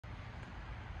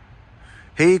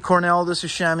Hey Cornell, this is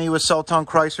Shammi with Southtown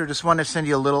Chrysler. Just want to send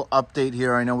you a little update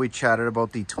here. I know we chatted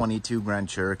about the 22 Grand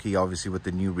Cherokee, obviously with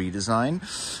the new redesign.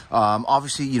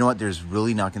 Obviously, you know what, there's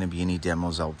really not going to be any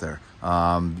demos out there.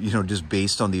 Just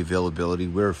based on the availability,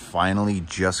 we're finally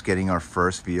just getting our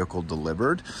first vehicle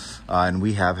delivered. And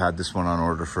we have had this one on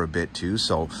order for a bit too.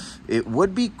 So it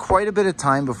would be quite a bit of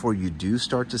time before you do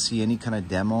start to see any kind of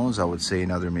demos. I would say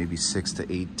another maybe 6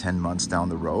 to 8, 10 months down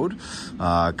the road.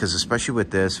 Because especially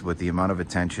with this, with the amount of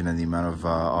attention and the amount of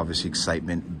obviously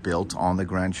excitement built on the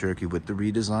Grand Cherokee with the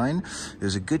redesign,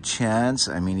 there's a good chance,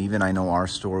 I mean, even I know our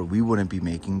store, we wouldn't be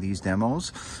making these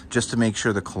demos just to make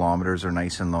sure the kilometers are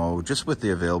nice and low, just with the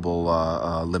available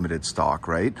limited stock,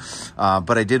 right?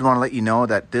 But I did want to let you know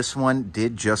that this one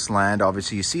did just land.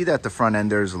 Obviously, you see that the front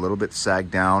end there is a little bit sagged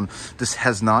down. This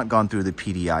has not gone through the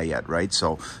PDI yet, right?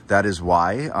 So that is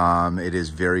why it is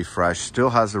very fresh, still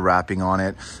has the wrapping on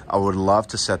it. I would love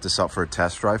to set this up for a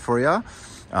test drive for you.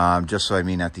 Just so, I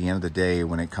mean, at the end of the day,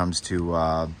 when it comes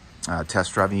to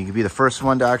test driving, you can be the first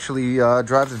one to actually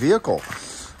drive the vehicle.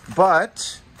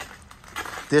 But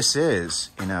this is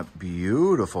in a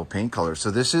beautiful paint color.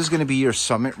 So this is going to be your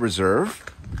Summit Reserve.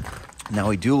 Now,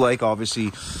 we do like,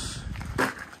 obviously,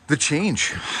 the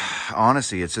change.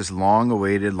 Honestly, it's just long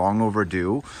awaited, long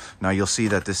overdue. Now you'll see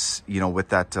that this, you know, with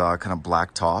that kind of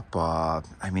black top,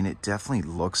 I mean, it definitely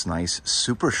looks nice,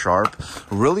 super sharp,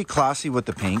 really classy with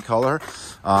the paint color.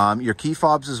 Your key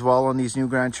fobs as well on these new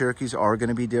Grand Cherokees are going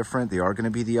to be different. They are going to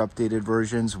be the updated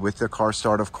versions with the car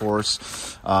start, of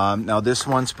course. Now this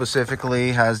one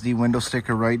specifically has the window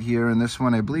sticker right here, and this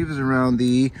one I believe is around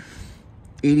the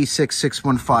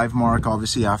 86,615 mark,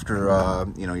 obviously after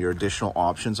your additional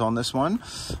options on this one.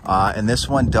 And this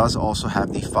one does also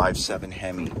have the 5.7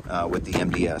 Hemi with the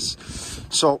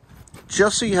MDS. So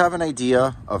just so you have an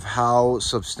idea of how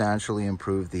substantially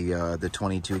improved the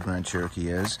 22 Grand Cherokee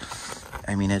is,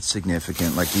 I mean, it's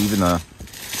significant. Like even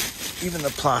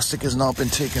the plastic has not been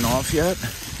taken off yet.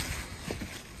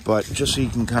 But just so you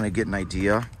can kind of get an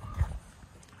idea,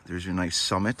 there's your nice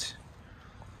Summit,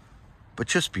 but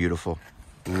just beautiful.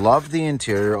 Love the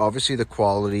interior. Obviously the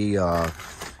quality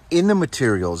in the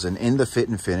materials and in the fit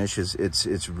and finish is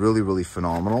it's really, really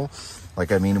phenomenal.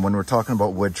 Like, I mean, when we're talking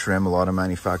about wood trim, a lot of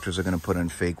manufacturers are going to put in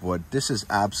fake wood. This is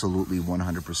absolutely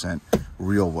 100%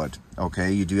 real wood.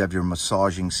 Okay, you do have your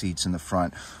massaging seats in the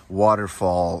front,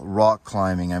 waterfall, rock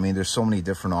climbing. I mean, there's so many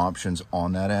different options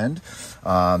on that end.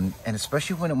 And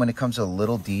especially when it comes to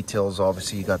little details,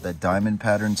 obviously you got that diamond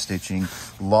pattern stitching,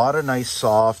 a lot of nice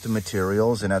soft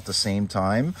materials, and at the same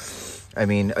time, I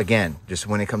mean, again, just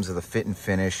when it comes to the fit and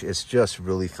finish, it's just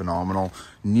really phenomenal.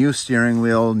 New steering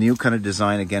wheel, new kind of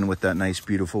design, again, with that nice,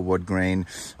 beautiful wood grain.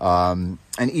 And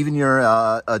even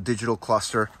your digital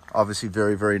cluster, obviously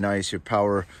very, very nice. Your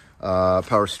power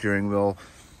steering wheel.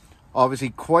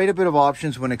 Obviously, quite a bit of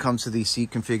options when it comes to these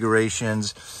seat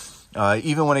configurations.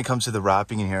 Even when it comes to the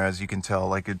wrapping in here, as you can tell,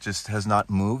 like it just has not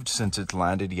moved since it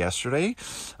landed yesterday.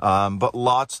 But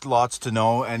lots to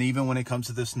know. And even when it comes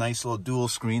to this nice little dual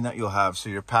screen that you'll have, so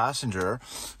your passenger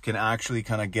can actually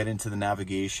kind of get into the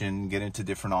navigation, get into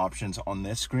different options on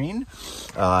this screen,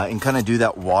 and kind of do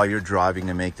that while you're driving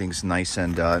to make things nice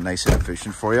and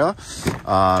efficient for you.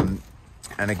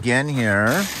 And again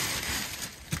here,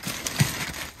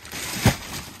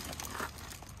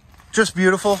 just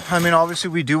beautiful. I mean, obviously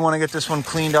we do want to get this one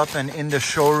cleaned up and in the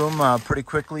showroom pretty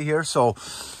quickly here. So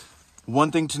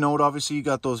one thing to note, obviously you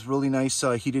got those really nice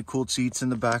heated cooled seats in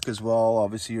the back as well.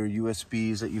 Obviously your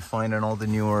USBs that you find in all the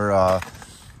newer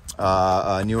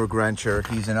Grand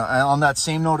Cherokees. And on that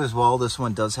same note as well, this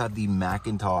one does have the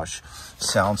Macintosh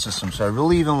sound system. So I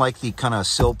really even like the kind of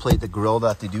sill plate, the grill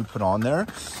that they do put on there.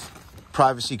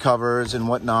 Privacy covers and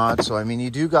whatnot. So I mean, you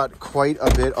do got quite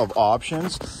a bit of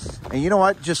options. And you know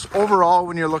what, just overall,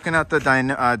 when you're looking at the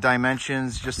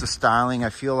dimensions, just the styling, I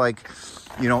feel like,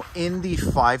 you know, in the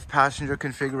 5-passenger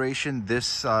configuration,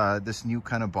 this new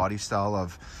kind of body style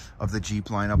of the Jeep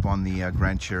lineup on the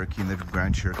Grand Cherokee and the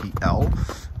Grand Cherokee L,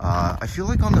 I feel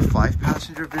like on the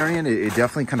 5-passenger variant, it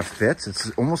definitely kind of fits.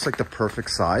 It's almost like the perfect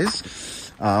size.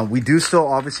 We do still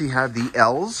obviously have the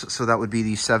L's, so that would be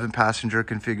the 7-passenger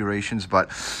configurations. But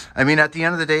I mean, at the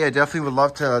end of the day, I definitely would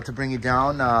love to bring you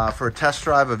down for a test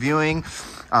drive, a viewing.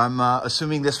 I'm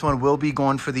assuming this one will be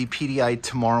going for the PDI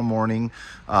tomorrow morning,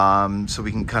 so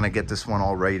we can kind of get this one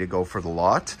all ready to go for the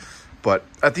lot. But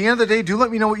at the end of the day, do let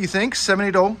me know what you think.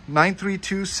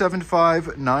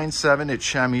 780-932-7597. It's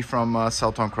Shammi from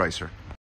Southtown Chrysler.